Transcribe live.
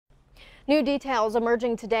New details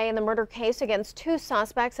emerging today in the murder case against two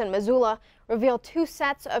suspects in Missoula reveal two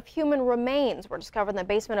sets of human remains were discovered in the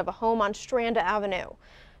basement of a home on Strand Avenue.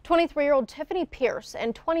 23-year-old Tiffany Pierce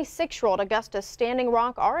and 26-year-old Augustus Standing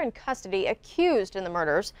Rock are in custody, accused in the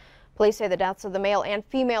murders. Police say the deaths of the male and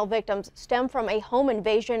female victims stem from a home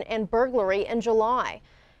invasion and burglary in July.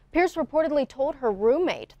 Pierce reportedly told her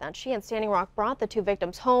roommate that she and Standing Rock brought the two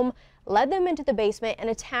victims home, led them into the basement, and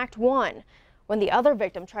attacked one. When the other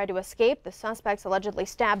victim tried to escape, the suspects allegedly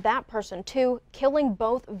stabbed that person too, killing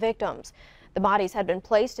both victims. The bodies had been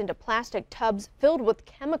placed into plastic tubs filled with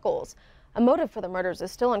chemicals. A motive for the murders is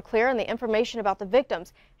still unclear, and the information about the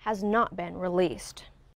victims has not been released.